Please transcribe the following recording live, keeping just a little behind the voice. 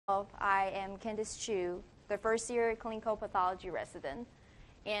I am Candice Chu, the first-year clinical pathology resident,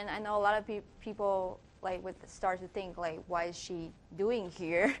 and I know a lot of people would start to think why is she doing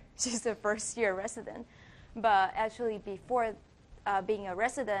here? She's a first-year resident, but actually before being a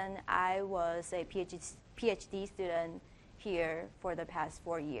resident, I was a PhD student here for the past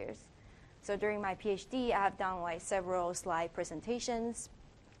 4 years. So during my PhD, I have done several slide presentations,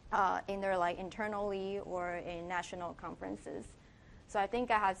 either internally or in national conferences. So I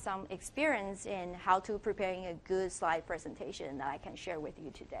think I had some experience in how to preparing a good slide presentation that I can share with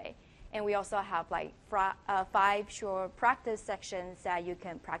you today. And we also have 5 short practice sections that you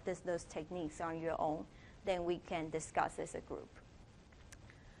can practice those techniques on your own. Then we can discuss as a group.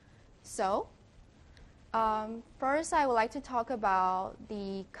 So first, I would like to talk about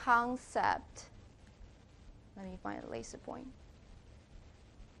the concept. Let me find a laser point.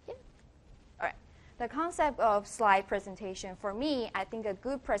 Yeah. All right. The concept of slide presentation, for me, I think a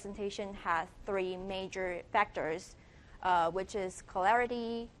good presentation has 3 major factors, which is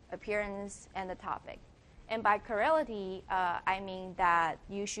clarity, appearance, and the topic. And by clarity, I mean that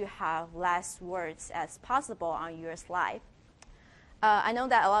you should have less words as possible on your slide. I know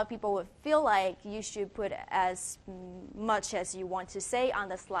that a lot of people would feel like you should put as much as you want to say on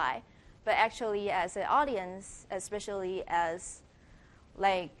the slide, but actually as an audience, especially as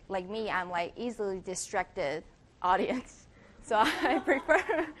like me, I'm easily distracted audience. So I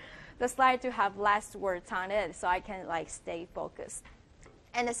prefer the slide to have less words on it so I can stay focused.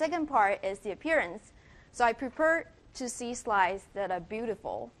 And the second part is the appearance. So I prefer to see slides that are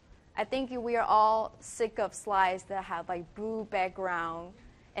beautiful. I think we are all sick of slides that have blue background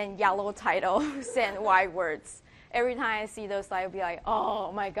and yellow titles and white words. Every time I see those slides, I'll be like,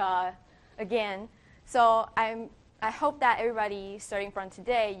 oh my God, again. So I hope that everybody, starting from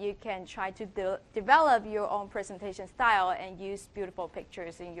today, you can try to develop your own presentation style and use beautiful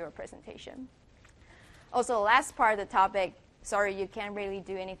pictures in your presentation. Also, the last part of the topic, sorry, you can't really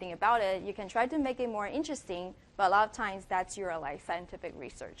do anything about it. You can try to make it more interesting, but a lot of times that's your scientific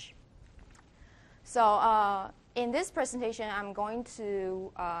research. So in this presentation, I'm going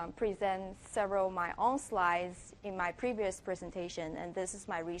to present several of my own slides in my previous presentation, and this is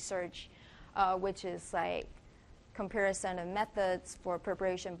my research, which is comparison of methods for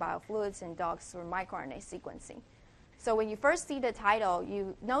preparation biofluids in dogs for microRNA sequencing. So when you first see the title,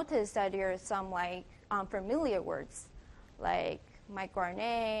 you notice that there are some unfamiliar words like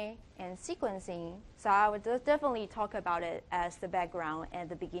microRNA and sequencing. So I would definitely talk about it as the background at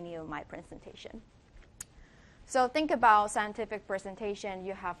the beginning of my presentation. So think about scientific presentation.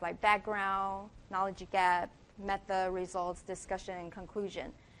 You have background, knowledge gap, method, results, discussion, and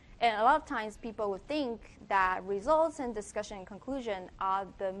conclusion. And a lot of times people would think that results and discussion and conclusion are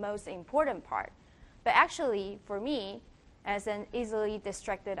the most important part. But actually, for me, as an easily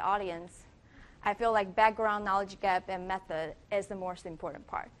distracted audience, I feel like background, knowledge gap, and method is the most important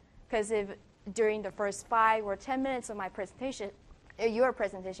part. Because if during the first 5 or 10 minutes of my presentation, your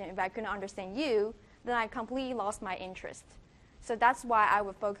presentation, if I couldn't understand you, then I completely lost my interest. So that's why I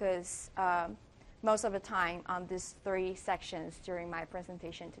would focus most of the time on these 3 sections during my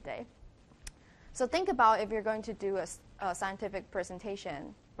presentation today. So think about if you're going to do a scientific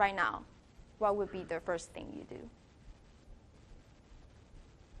presentation right now, what would be the first thing you do?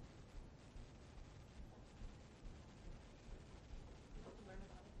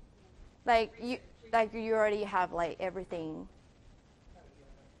 You already have everything.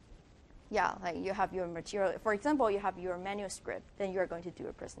 Yeah, you have your material. For example, you have your manuscript, then you're going to do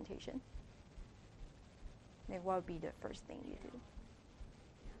a presentation. What would be the first thing you do?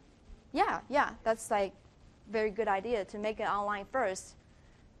 Yeah, that's very good idea to make it online first,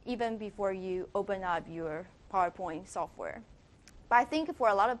 even before you open up your PowerPoint software. But I think for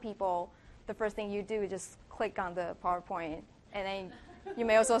a lot of people, the first thing you do is just click on the PowerPoint, and then you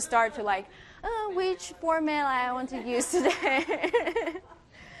may also start to which format I want to use today.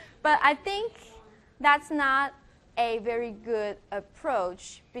 But I think that's not a very good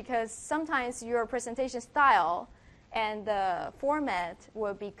approach because sometimes your presentation style and the format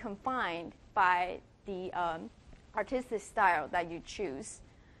will be confined by the artistic style that you choose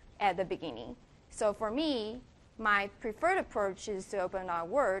at the beginning. So for me, my preferred approach is to open our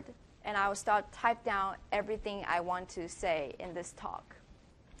Word, and I will start type down everything I want to say in this talk.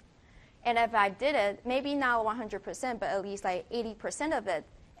 And if I did it, maybe not 100%, but at least 80% of it,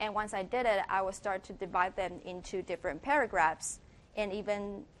 and once I did it, I will start to divide them into different paragraphs and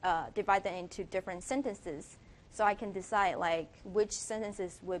even divide them into different sentences so I can decide which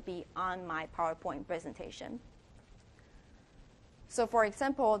sentences would be on my PowerPoint presentation. So for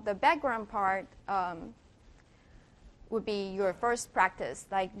example, the background part, would be your first practice.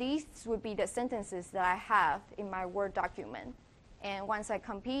 Like these would be the sentences that I have in my Word document. And once I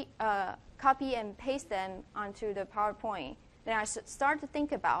copy and paste them onto the PowerPoint, then I start to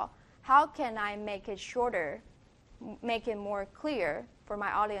think about how can I make it shorter, make it more clear for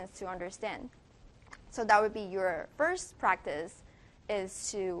my audience to understand. So that would be your first practice,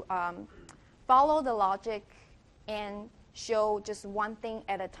 is to follow the logic and show just one thing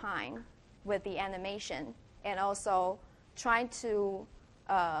at a time with the animation, and also try to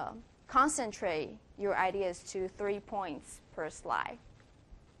concentrate your ideas to 3 points per slide.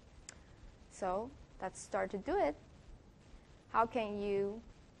 So let's start to do it. How can you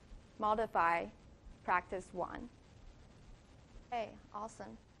modify practice 1? Okay,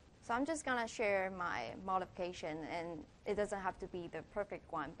 awesome. So I'm just gonna share my modification, and it doesn't have to be the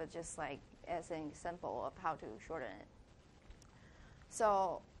perfect one, but just like as an example of how to shorten it.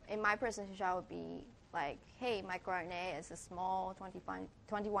 So in my presentation, I would be like, hey, microRNA is a small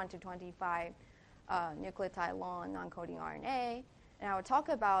 21 to 25 nucleotide long non-coding RNA. And I would talk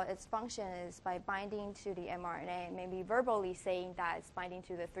about its function is by binding to the mRNA, maybe verbally saying that it's binding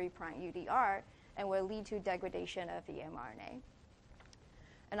to the 3' UDR and will lead to degradation of the mRNA.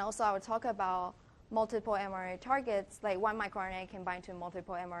 And also I would talk about multiple mRNA targets, like one microRNA can bind to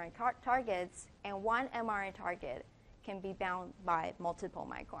multiple mRNA targets, and one mRNA target can be bound by multiple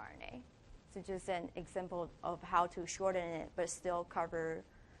microRNA. So just an example of how to shorten it, but still cover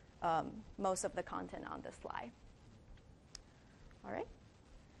most of the content on the slide. All right.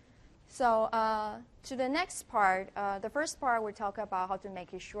 So to the next part, the first part we talk about how to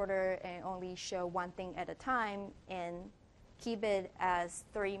make it shorter and only show one thing at a time and keep it as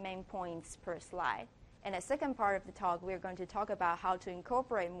 3 main points per slide. And the second part of the talk, we're going to talk about how to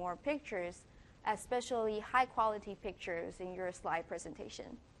incorporate more pictures, especially high-quality pictures in your slide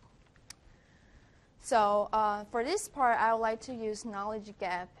presentation. So for this part, I would like to use knowledge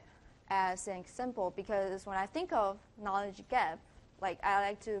gap as an example, because when I think of knowledge gap, like I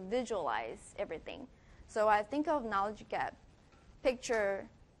like to visualize everything. So I think of knowledge gap, picture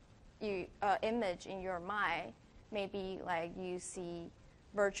image in your mind. Maybe like you see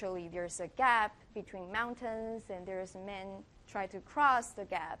virtually there's a gap between mountains and there's men try to cross the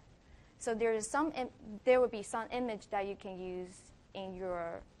gap. So there would be some image that you can use in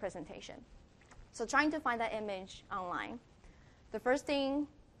your presentation. So trying to find that image online. The first thing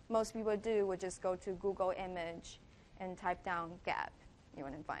most people do would just go to Google image and type down gap. You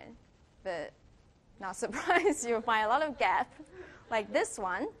want to find it. But not surprised, you'll find a lot of gap like this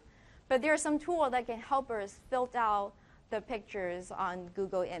one. But there are some tools that can help us filter out the pictures on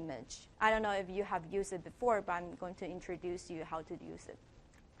Google image. I don't know if you have used it before, but I'm going to introduce you how to use it.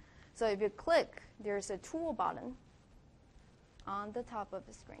 So if you click, there's a tool button on the top of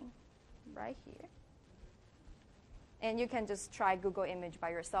the screen, right here. And you can just try Google image by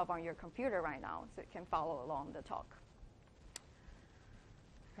yourself on your computer right now, so you can follow along the talk.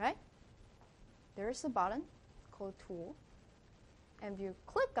 Right? There's a button called tool. And if you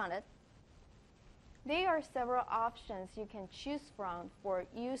click on it, there are several options you can choose from for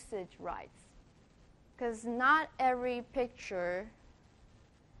usage rights. Because not every picture,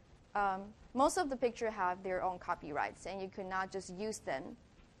 most of the pictures have their own copyrights, and you could not just use them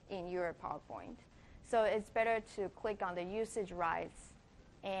in your PowerPoint. So it's better to click on the usage rights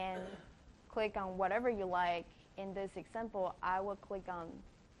and click on whatever you like. In this example, I will click on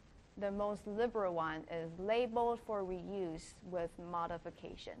the most liberal one, is labeled for reuse with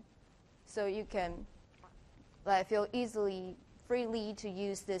modification. So you can feel freely to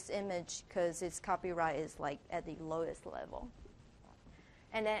use this image because its copyright is like at the lowest level.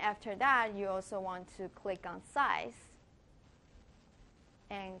 And then after that, you also want to click on size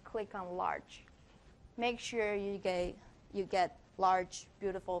and click on large. Make sure you get large,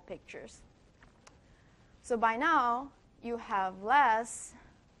 beautiful pictures. So by now, you have less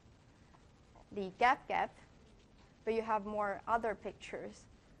the gap, but you have more other pictures.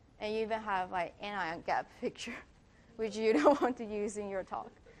 And you even have like anion gap picture, which you don't want to use in your talk.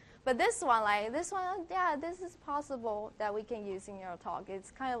 But this one, yeah, this is possible that we can use in your talk.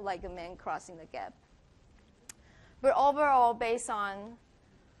 It's kind of like a man crossing the gap. But overall, based on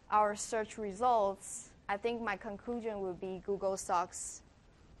our search results, I think my conclusion would be Google sucks.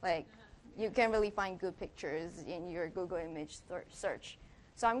 Like, you can't really find good pictures in your Google image search.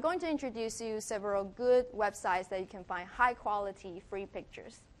 So I'm going to introduce you several good websites that you can find high-quality free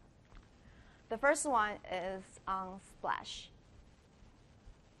pictures. The first one is Unsplash.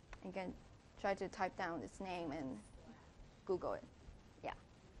 You can try to type down its name and Google it. Yeah.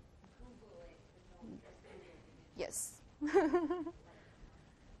 Google it. Yes.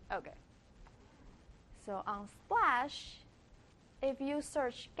 Okay. So on Splash, if you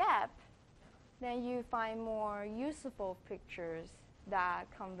search gap, then you find more useful pictures that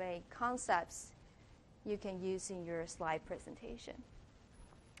convey concepts you can use in your slide presentation.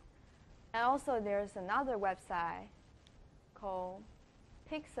 And also there's another website called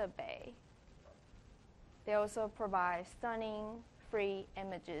Pixabay. They also provide stunning free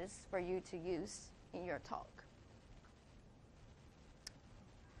images for you to use in your talk.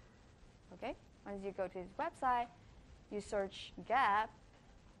 Okay, once you go to this website, you search gap,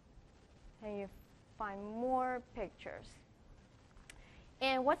 and you find more pictures.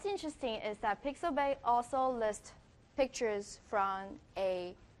 And what's interesting is that Pixabay also lists pictures from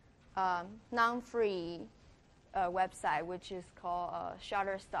a non-free website, which is called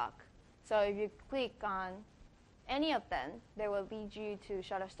Shutterstock. So if you click on any of them, they will lead you to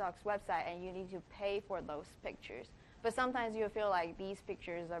Shutterstock's website, and you need to pay for those pictures. But sometimes you feel like these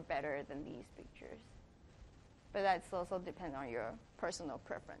pictures are better than these pictures. But that's also depends on your personal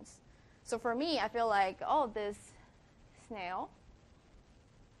preference. So for me, I feel like, oh, this snail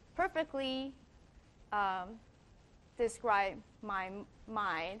perfectly describe my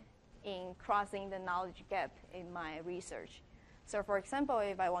mind in crossing the knowledge gap in my research. So for example,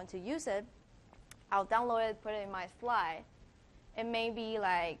 if I want to use it, I'll download it, put it in my slide, and maybe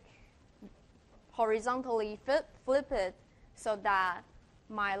like horizontally flip it so that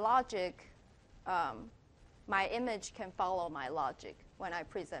my logic, my image can follow my logic when I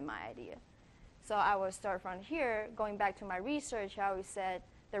present my idea. So I will start from here, going back to my research. I always said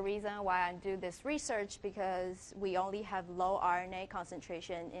the reason why I do this research because we only have low RNA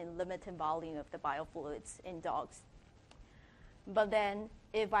concentration in limited volume of the biofluids in dogs. But then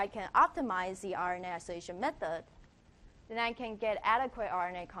if I can optimize the RNA isolation method, then I can get adequate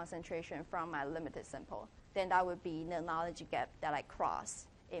RNA concentration from my limited sample. Then that would be the knowledge gap that I cross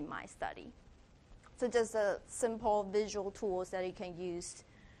in my study. So just a simple visual tools that you can use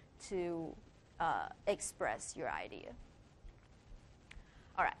to express your idea.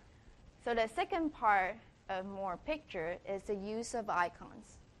 All right. So the second part of more picture is the use of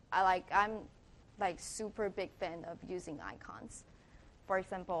icons. I'm like super big fan of using icons. For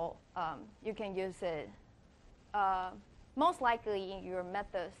example, you can use it most likely in your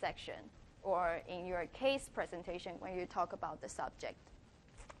method section or in your case presentation when you talk about the subject.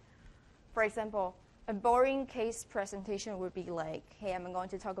 For example, a boring case presentation would be like, hey, I'm going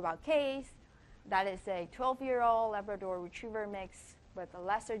to talk about case. That is a 12-year-old Labrador Retriever mix with a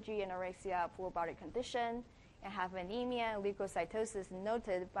lethargy, anorexia, poor body condition, and have anemia and leukocytosis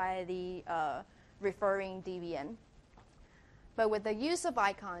noted by the referring DVM. But with the use of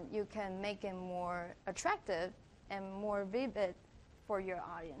icon, you can make it more attractive and more vivid for your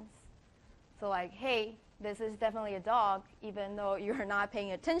audience. So like, hey, this is definitely a dog, even though you're not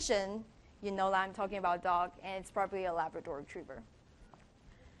paying attention, you know that I'm talking about dog, and it's probably a Labrador Retriever.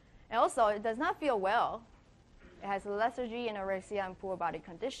 And also, it does not feel well. It has lethargy, anorexia, and poor body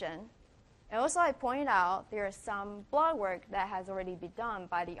condition. And also, I pointed out there is some blood work that has already been done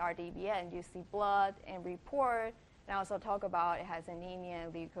by the RDBN. You see blood and report, and I also talk about it has anemia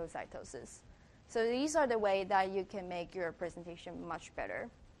and leukocytosis. So these are the ways that you can make your presentation much better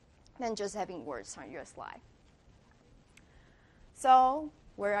than just having words on your slide. So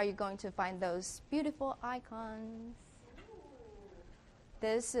where are you going to find those beautiful icons?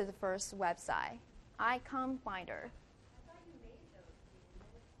 This is the first website, Icon Finder. I thought you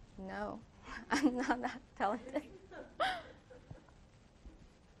made those. No, I'm not that talented.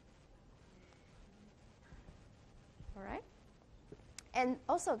 All right. And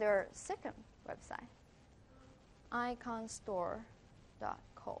also their second website,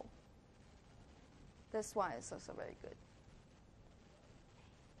 iconstore.co. This one is also very good.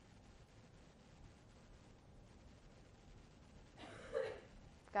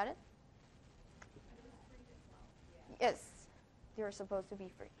 Got it? Yes, they're supposed to be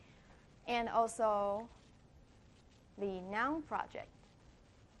free. And also the Noun Project.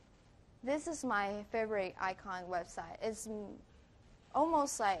 This is my favorite icon website. It's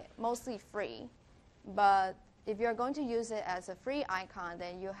almost like mostly free, but if you're going to use it as a free icon,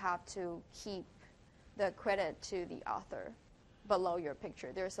 then you have to keep the credit to the author below your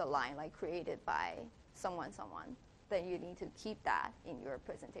picture. There's a line like created by someone. Then you need to keep that in your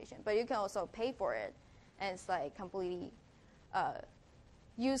presentation. But you can also pay for it, and it's like completely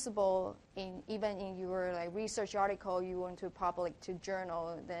usable even in your like research article you want to publish to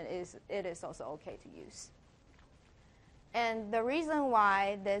journal. Then it is also okay to use. And the reason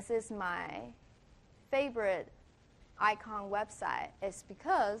why this is my favorite icon website is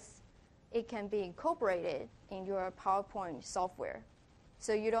because it can be incorporated in your PowerPoint software.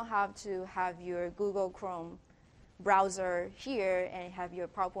 So you don't have to have your Google Chrome browser here and have your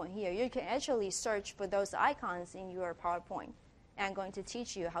PowerPoint here. You can actually search for those icons in your PowerPoint. And I'm going to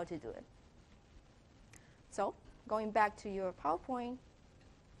teach you how to do it. So going back to your PowerPoint,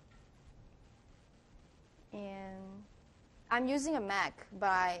 and I'm using a Mac,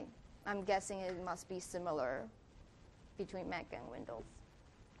 but I'm guessing it must be similar between Mac and Windows.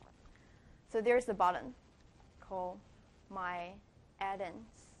 So there's the button called My Add-ins.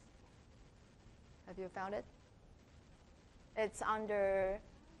 Have you found it? It's under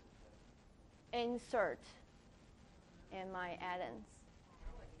Insert in My Add-ins.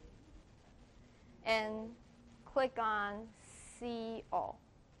 And click on See All.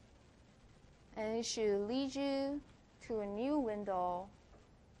 And it should lead you to a new window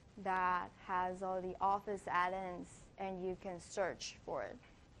that has all the Office add-ins, and you can search for it.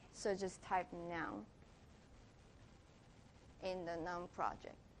 So just type Noun in the Noun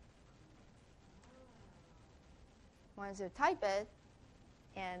project. Once you type it,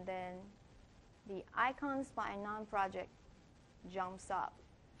 and then the Icons by Noun project jumps up,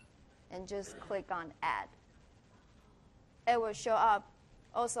 and just click on Add. It will show up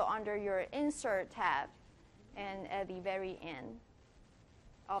also under your Insert tab and at the very end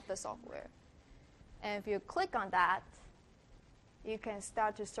of the software. And if you click on that, you can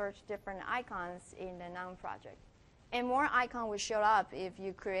start to search different icons in the Noun project. And more icons will show up if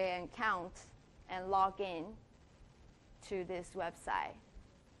you create an account and log in to this website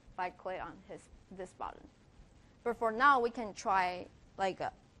by clicking on this button. But for now, we can try like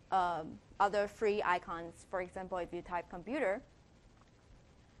other free icons. For example, if you type computer,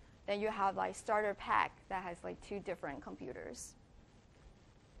 then you have like starter pack that has like 2 different computers.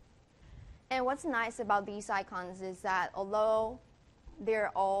 And what's nice about these icons is that although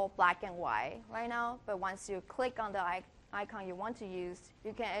they're all black and white right now, but once you click on the icon you want to use,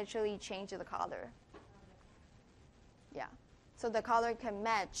 you can actually change the color. Yeah. So the color can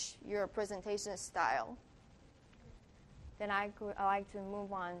match your presentation style. Then I like to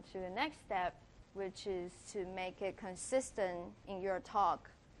move on to the next step, which is to make it consistent in your talk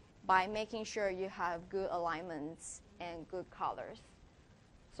by making sure you have good alignments and good colors.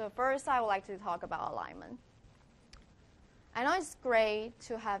 So first, I would like to talk about alignment. I know it's great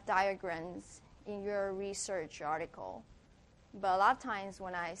to have diagrams in your research article, but a lot of times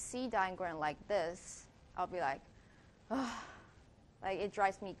when I see diagram like this, I'll be like, oh, like it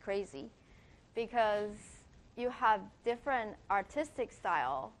drives me crazy, because you have different artistic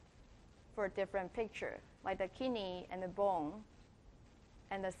style for different picture, like the kidney and the bone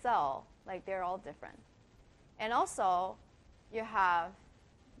and the cell, like they're all different. And also, you have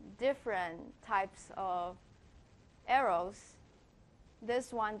different types of arrows.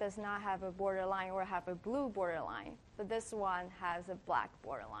 This one does not have a borderline or have a blue borderline, but this one has a black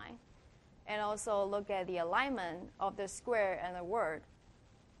borderline. And also look at the alignment of the square and the word.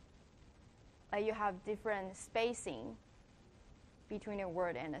 Like you have different spacing between a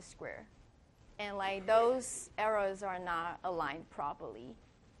word and a square. And like those arrows are not aligned properly.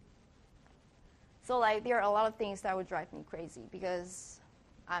 So like there are a lot of things that would drive me crazy because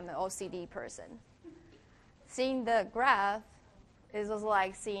I'm an OCD person. Seeing the graph is also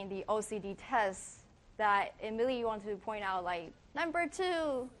like seeing the OCD test that I immediately want to point out, like, number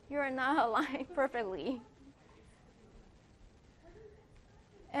 2, you're not aligned perfectly.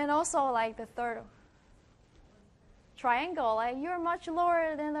 And also like the third triangle, like you're much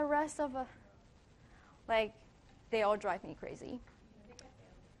lower than the rest of a, like they all drive me crazy.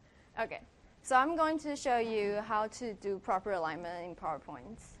 Okay, so I'm going to show you how to do proper alignment in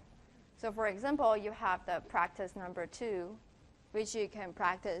PowerPoint. So for example, you have the practice number 2, which you can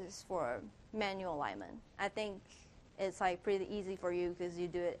practice for manual alignment. I think it's like pretty easy for you because you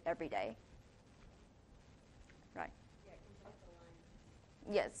do it every day. Right?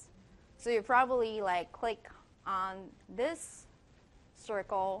 Yes. So you probably like click on this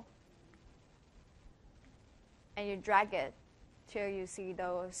circle and you drag it till you see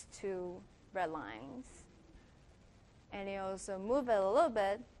those 2 red lines. And you also move it a little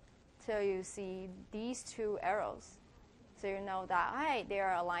bit till you see these 2 arrows. So you know that, hey, they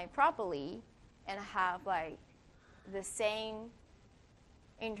are aligned properly and have like the same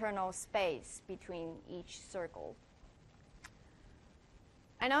internal space between each circle.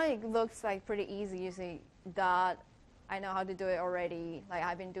 I know it looks like pretty easy using dot. I know how to do it already. Like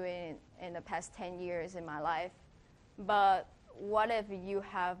I've been doing it in the past 10 years in my life. But what if you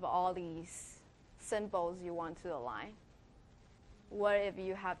have all these symbols you want to align? What if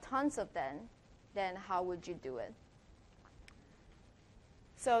you have tons of them? Then how would you do it?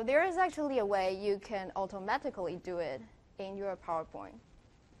 So there is actually a way you can automatically do it in your PowerPoint.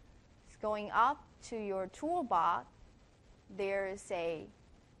 going up to your toolbar, there is a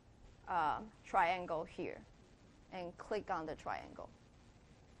triangle here, and click on the triangle.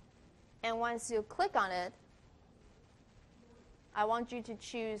 And once you click on it, I want you to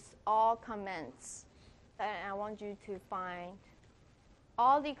choose all comments, and I want you to find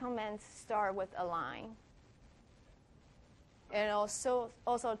all the comments start with a line. And also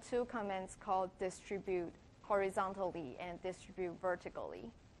two comments called distribute horizontally and distribute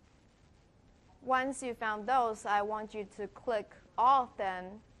vertically. Once you found those, I want you to click all of them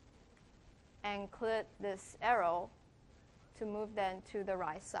and click this arrow to move them to the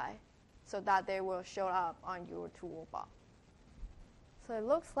right side so that they will show up on your toolbar. So it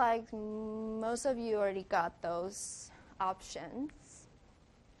looks like most of you already got those options.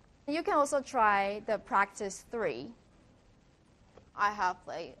 You can also try the practice 3. I have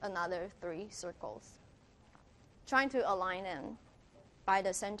like another 3 circles. Trying to align them by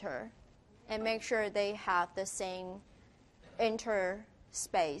the center and make sure they have the same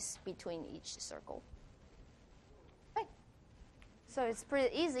interspace between each circle. Okay. So it's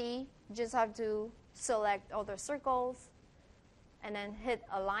pretty easy. You just have to select all the circles and then hit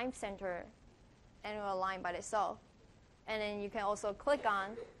align center, and it will align by itself. And then you can also click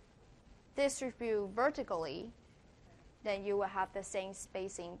on distribute vertically, then you will have the same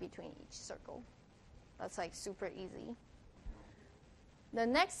spacing between each circle. That's like super easy. The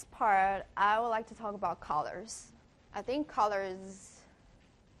next part, I would like to talk about colors. I think colors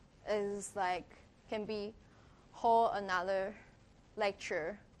is like, can be whole another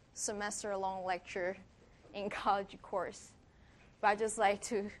lecture, semester-long lecture in college course. But I just like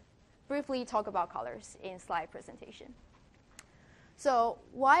to briefly talk about colors in slide presentation. So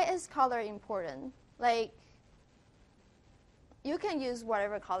why is color important? Like, you can use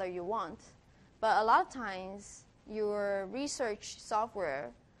whatever color you want, but a lot of times your research software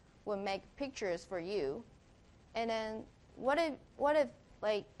will make pictures for you. And then what if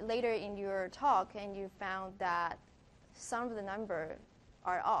like later in your talk and you found that some of the numbers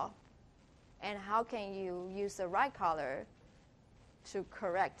are off? And how can you use the right color to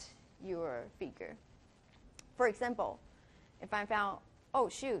correct your figure? For example, if I found, oh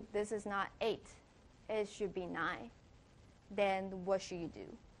shoot, this is not 8, it should be 9, then what should you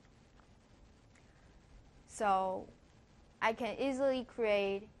do? So I can easily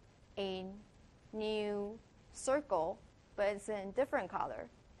create a new circle, but it's in a different color.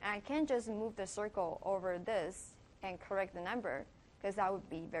 And I can't just move the circle over this and correct the number, because that would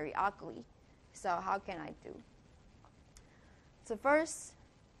be very ugly. So how can I do? So first,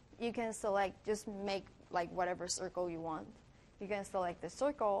 you can select, just make like whatever circle you want. You can select the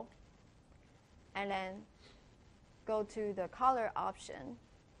circle, and then go to the color option,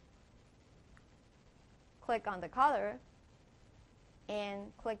 click on the color,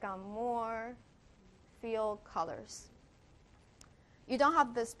 and click on more fill colors. You don't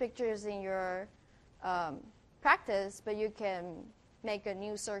have these pictures in your practice, but you can make a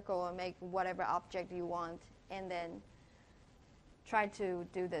new circle or make whatever object you want, and then try to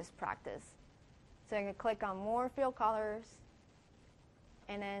do this practice. So you can click on more fill colors,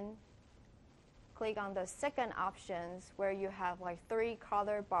 and then click on the second options where you have like 3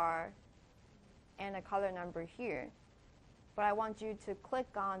 color bar and a color number here. But I want you to click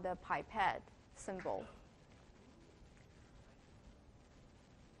on the pipette symbol.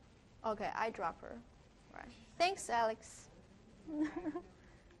 Okay, eyedropper. Right. Thanks, Alex.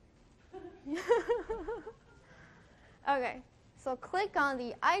 Okay, so click on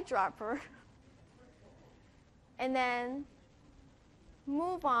the eyedropper and then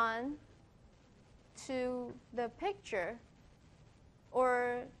move on to the picture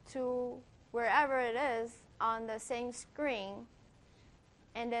or to wherever it is on the same screen,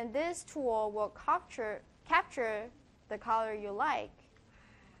 and then this tool will capture the color you like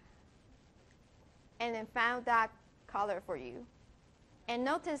and then found that color for you. And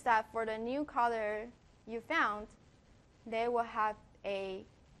notice that for the new color you found, they will have a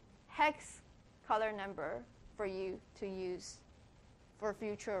hex color number for you to use for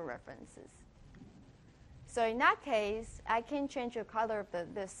future references. So in that case, I can change the color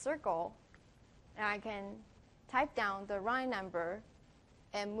of this circle, and I can type down the right number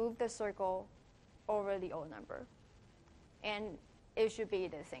and move the circle over the old number. And it should be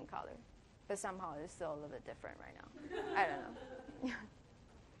the same color, but somehow it's still a little bit different right now. I don't know.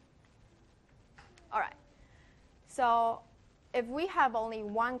 All right. So if we have only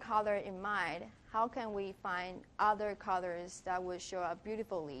one color in mind, how can we find other colors that will show up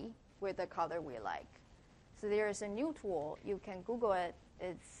beautifully with the color we like? So there is a new tool. You can Google it.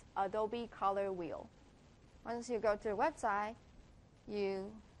 It's Adobe Color Wheel. Once you go to the website,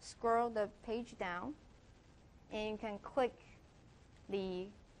 you scroll the page down, and you can click the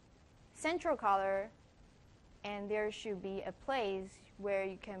central color, and there should be a place where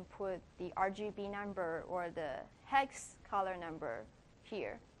you can put the RGB number or the hex color number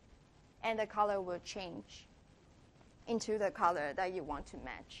here, and the color will change into the color that you want to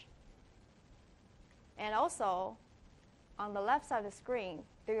match. And also, on the left side of the screen,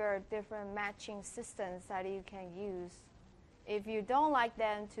 there are different matching systems that you can use. If you don't like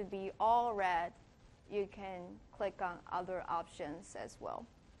them to be all red, you can click on other options as well.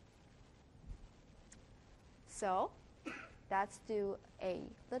 So let's do a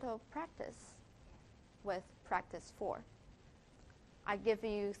little practice with practice 4. I give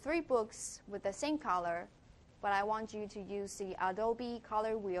you 3 books with the same color, but I want you to use the Adobe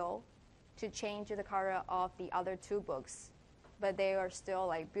color wheel to change the color of the other 2 books, but they are still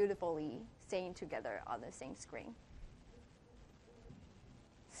like beautifully staying together on the same screen.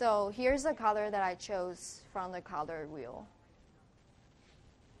 So here's the color that I chose from the color wheel.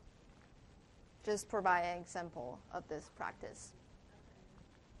 Just provide an example of this practice.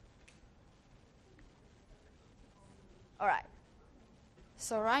 All right.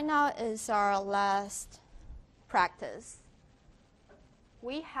 So right now is our last practice.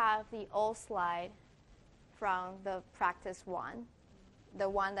 We have the old slide from the practice 1, the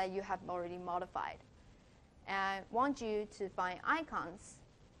one that you have already modified. And I want you to find icons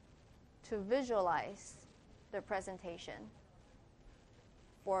to visualize the presentation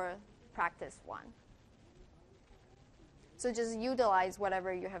for practice 1. So just utilize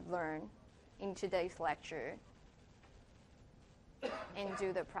whatever you have learned in today's lecture and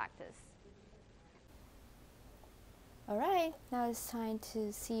do the practice. All right, now it's time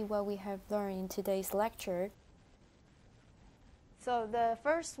to see what we have learned in today's lecture. So the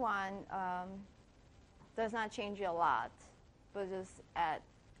first one does not change a lot, but just add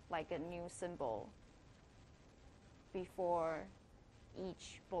like a new symbol before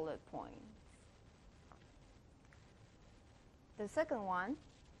each bullet point. The second one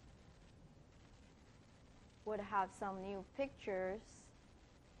would have some new pictures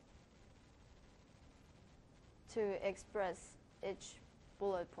to express each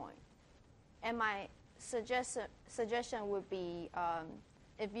bullet point. And my suggestion would be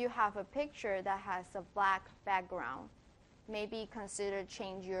if you have a picture that has a black background, maybe consider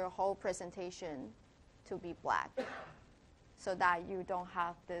change your whole presentation to be black so that you don't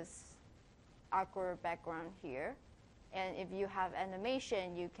have this awkward background here. And if you have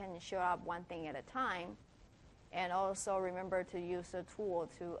animation, you can show up one thing at a time. And also remember to use the tool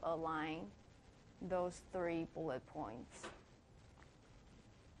to align those 3 bullet points.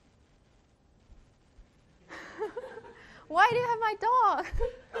 Why do you have my dog?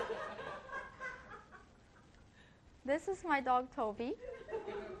 This is my dog Toby,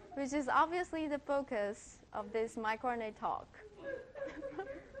 which is obviously the focus of this microRNA talk.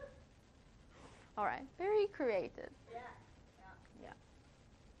 All right, very creative. Yeah.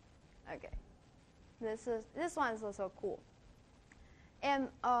 Okay. This one is also cool. And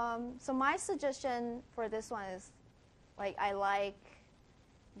so my suggestion for this one is, like, I like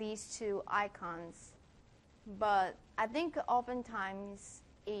these 2 icons, but I think oftentimes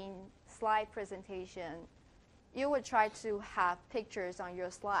in slide presentation, you would try to have pictures on your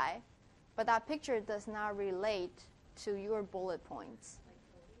slide, but that picture does not relate to your bullet points.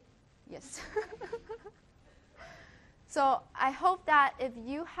 Yes. So I hope that if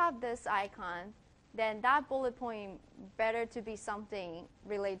you have this icon, then that bullet point better to be something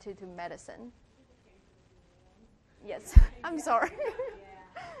related to medicine. Yes, I'm sorry.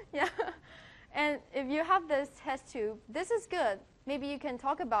 Yeah. And if you have this test tube, this is good. Maybe you can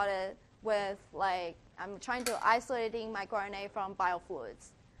talk about it with, like, I'm trying to isolating microRNA from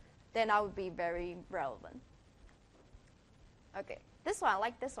biofluids. Then that would be very relevant. Okay, this one, I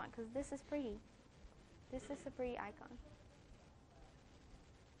like this one because this is pretty. This is a pretty icon.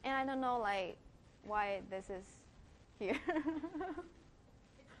 And I don't know, like, why this is here.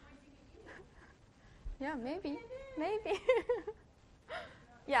 Yeah, maybe.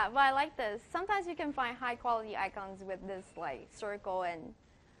 Yeah, but I like this. Sometimes you can find high quality icons with this like circle and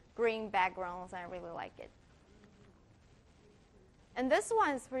green backgrounds, and I really like it. And this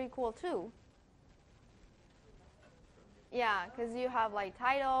one is pretty cool too. Yeah, because you have like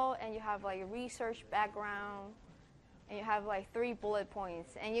title and you have like research background and you have like 3 bullet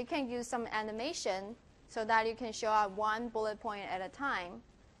points, and you can use some animation so that you can show up 1 bullet point at a time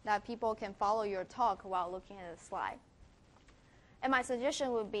that people can follow your talk while looking at the slide. And my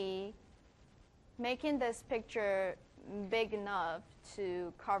suggestion would be making this picture big enough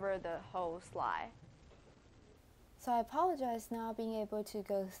to cover the whole slide. So I apologize not being able to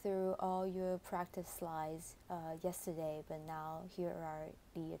go through all your practice slides yesterday, but now here are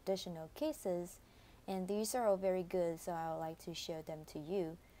the additional cases, and these are all very good, so I would like to share them to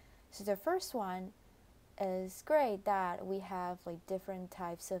you. So the first one is great that we have like different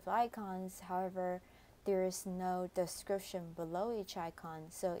types of icons. However, there is no description below each icon,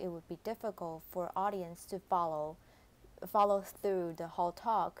 so it would be difficult for audience to follow through the whole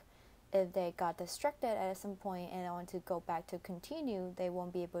talk. If they got distracted at some point and want to go back to continue, they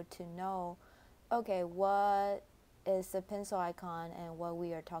won't be able to know, okay, what is the pencil icon and what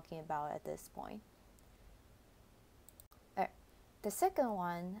we are talking about at this point. All right. The second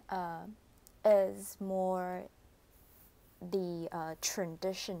one is more the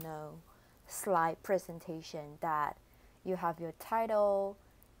traditional slide presentation that you have your title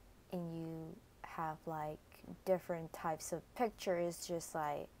and you have like different types of pictures, just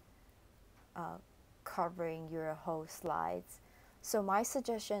like covering your whole slides. So my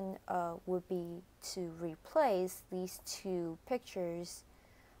suggestion would be to replace these two pictures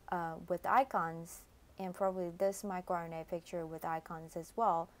with icons, and probably this microRNA picture with icons as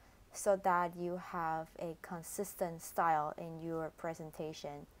well, so that you have a consistent style in your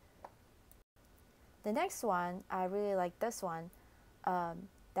presentation. The next one, I really like this one,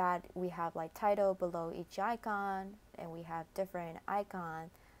 that we have like title below each icon, and we have different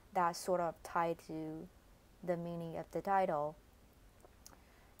icons that sort of tie to the meaning of the title.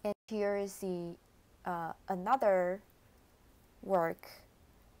 And here is the another work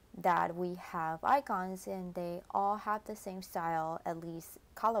that we have icons, and they all have the same style, at least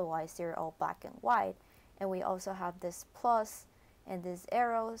color-wise, they're all black and white. And we also have this plus and this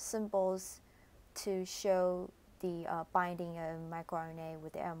arrow symbols to show the binding of microRNA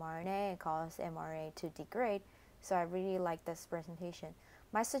with the mRNA and cause mRNA to degrade. So I really like this presentation.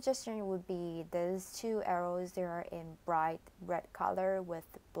 My suggestion would be those two arrows, they are in bright red color with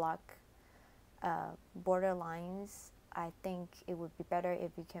black border lines. I think it would be better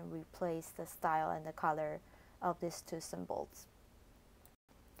if you can replace the style and the color of these two symbols.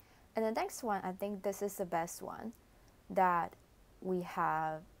 And the next one, I think this is the best one, that we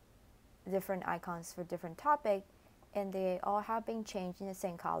have different icons for different topic, and they all have been changed in the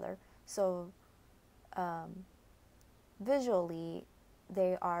same color. So visually,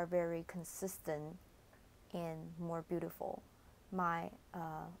 they are very consistent and more beautiful. My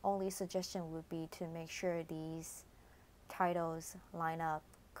only suggestion would be to make sure these titles line up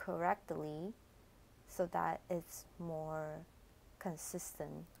correctly so that it's more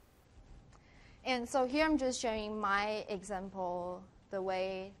consistent. And so here I'm just showing my example the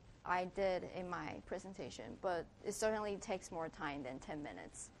way I did in my presentation, but it certainly takes more time than 10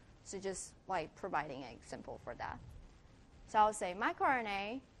 minutes. So just like providing an example for that. So I'll say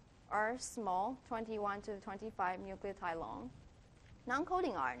microRNA are small, 21 to 25 nucleotide long,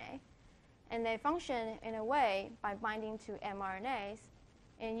 non-coding RNA, and they function in a way by binding to mRNAs,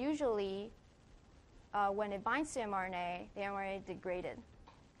 and usually when it binds to mRNA, the mRNA is degraded.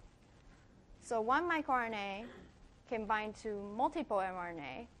 So one microRNA can bind to multiple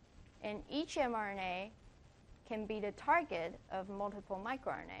mRNA, and each mRNA can be the target of multiple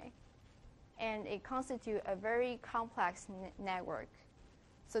microRNA. And it constitutes a very complex network.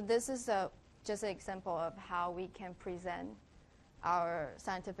 So this is just an example of how we can present our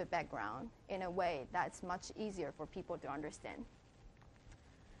scientific background in a way that's much easier for people to understand.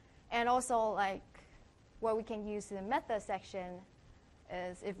 And also, like, what we can use in the method section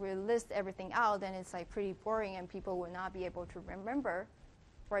is if we list everything out, then it's like pretty boring and people will not be able to remember.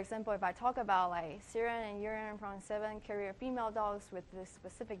 For example, if I talk about like serum and urine from 7 carrier female dogs with this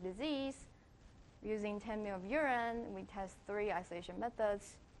specific disease, using 10 ml of urine, we test 3 isolation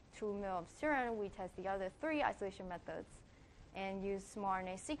methods. 2 ml of serum, we test the other 3 isolation methods. And use small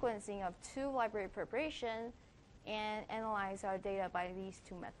RNA sequencing of 2 library preparation and analyze our data by these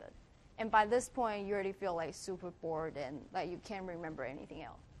 2 methods. And by this point, you already feel like super bored and like you can't remember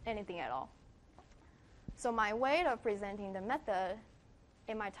anything at all. So my way of presenting the method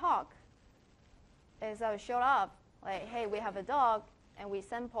in my talk is I would show up like, hey, we have a dog and we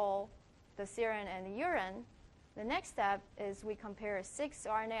sample the serum and the urine. The next step is we compare 6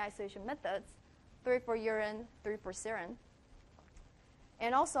 RNA isolation methods, 3 for urine, 3 for serum.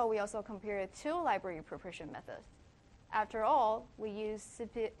 And also, we also compare 2 library preparation methods. After all, we use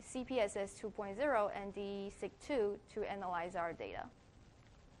CPSS 2.0 and DE-SIG2 to analyze our data.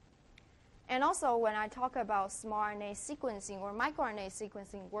 And also, when I talk about small RNA sequencing or microRNA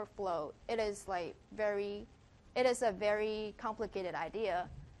sequencing workflow, it is a very complicated idea.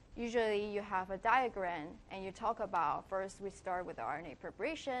 Usually, you have a diagram, and you talk about, first we start with the RNA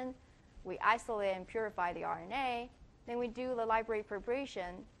preparation, we isolate and purify the RNA, then we do the library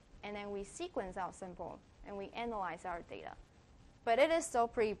preparation, and then we sequence our sample, and we analyze our data. But it is still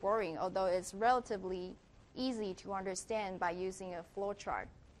pretty boring, although it's relatively easy to understand by using a flowchart.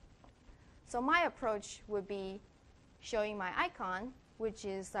 So my approach would be showing my icon, which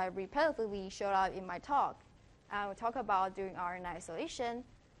is I repetitively showed out in my talk. I will talk about doing RNA isolation.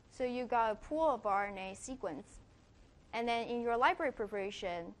 So you got a pool of RNA sequence. And then in your library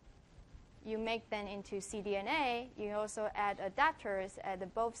preparation, you make them into cDNA. You also add adapters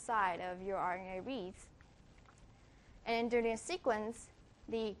at both sides of your RNA reads. And during the sequence,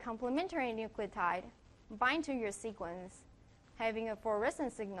 the complementary nucleotide bind to your sequence, having a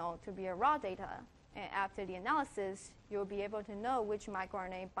fluorescent signal to be a raw data. And after the analysis, you'll be able to know which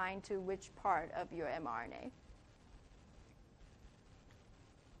microRNA bind to which part of your mRNA.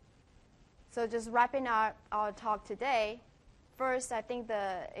 So just wrapping up our talk today, first, I think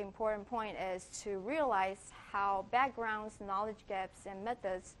the important point is to realize how backgrounds, knowledge gaps, and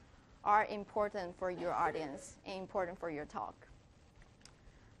methods are important for your audience and important for your talk.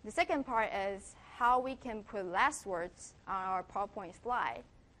 The second part is how we can put last words on our PowerPoint slide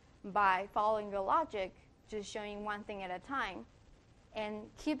by following your logic, just showing one thing at a time, and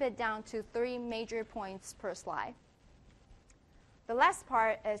keep it down to 3 major points per slide. The last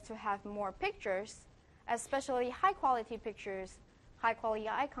part is to have more pictures, especially high-quality pictures, high-quality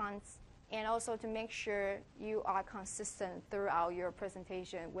icons, and also to make sure you are consistent throughout your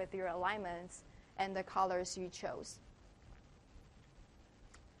presentation with your alignments and the colors you chose.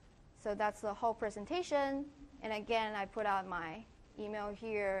 So that's the whole presentation. And again, I put out my email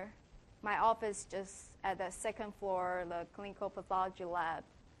here. My office just at the 2nd floor, the clinical pathology lab.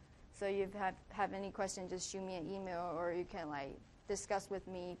 So if you have any questions, just shoot me an email, or you can discuss with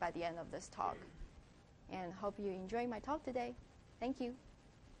me by the end of this talk. And hope you enjoy my talk today. Thank you.